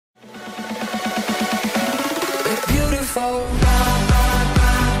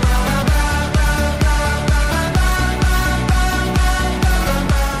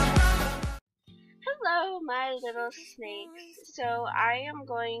little snakes. So I am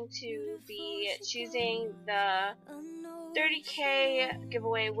going to be choosing the 30K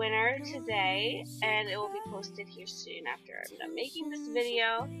giveaway winner today, and it will be posted here soon after I'm done making this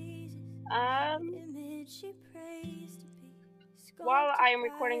video. While I am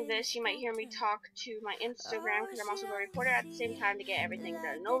recording this, you might hear me talk to my Instagram because I'm also going to record it at the same time to get everything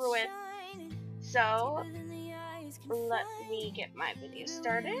done and over with. So let me get my video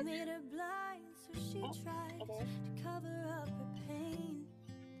started.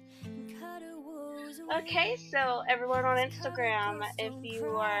 Okay, so everyone on Instagram, if you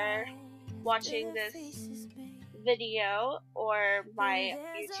are watching this video or my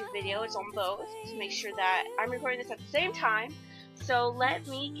YouTube video, it's on both, to make sure that I'm recording this at the same time. So let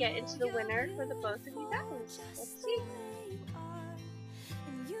me get into the winner for the both of you guys. Let's see.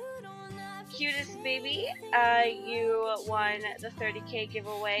 Cutest baby, you won the 30K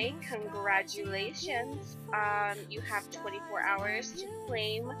giveaway. Congratulations. You have 24 hours to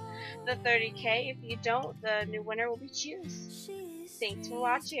claim the 30K. If you don't, the new winner will be Choose. Thanks for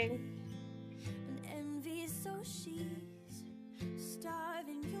watching.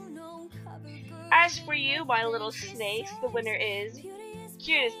 As for you, my little snakes, the winner is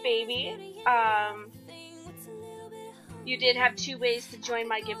Cutest baby. You did have two ways to join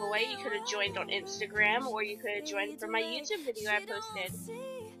my giveaway. You could have joined on Instagram, or you could have joined from my YouTube video I posted.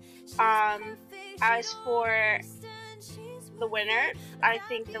 As for the winner, I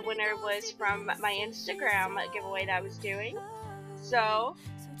think the winner was from my Instagram giveaway that I was doing. So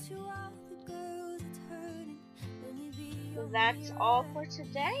that's all for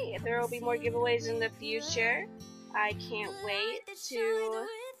today. There will be more giveaways in the future. I can't wait to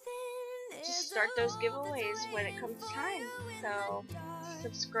just start those giveaways when it comes time. So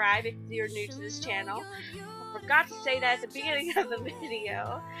subscribe if you're new to this channel. I forgot to say that at the beginning of the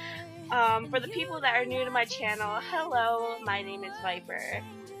video. For the people that are new to my channel, hello, my name is Viper.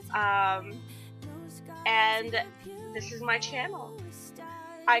 And this is my channel.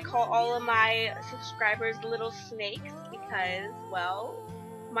 I call all of my subscribers little snakes because, well,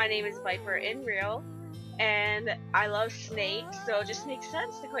 my name is Viper in real, and I love snakes, so it just makes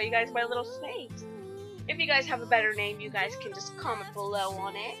sense to call you guys my little snakes. If you guys have a better name, you guys can just comment below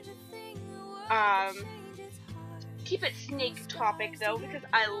on it. Keep it snake topic though, because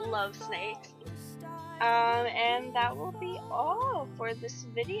I love snakes. And that will be all for this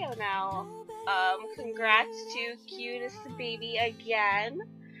video now. Congrats to Cutest baby again,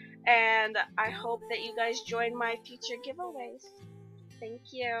 and I hope that you guys join my future giveaways.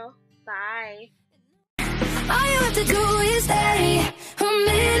 Thank you. Bye. All you have to do is stay a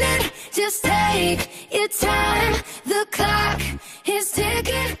minute, just take your time. The clock is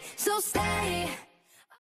ticking, so stay.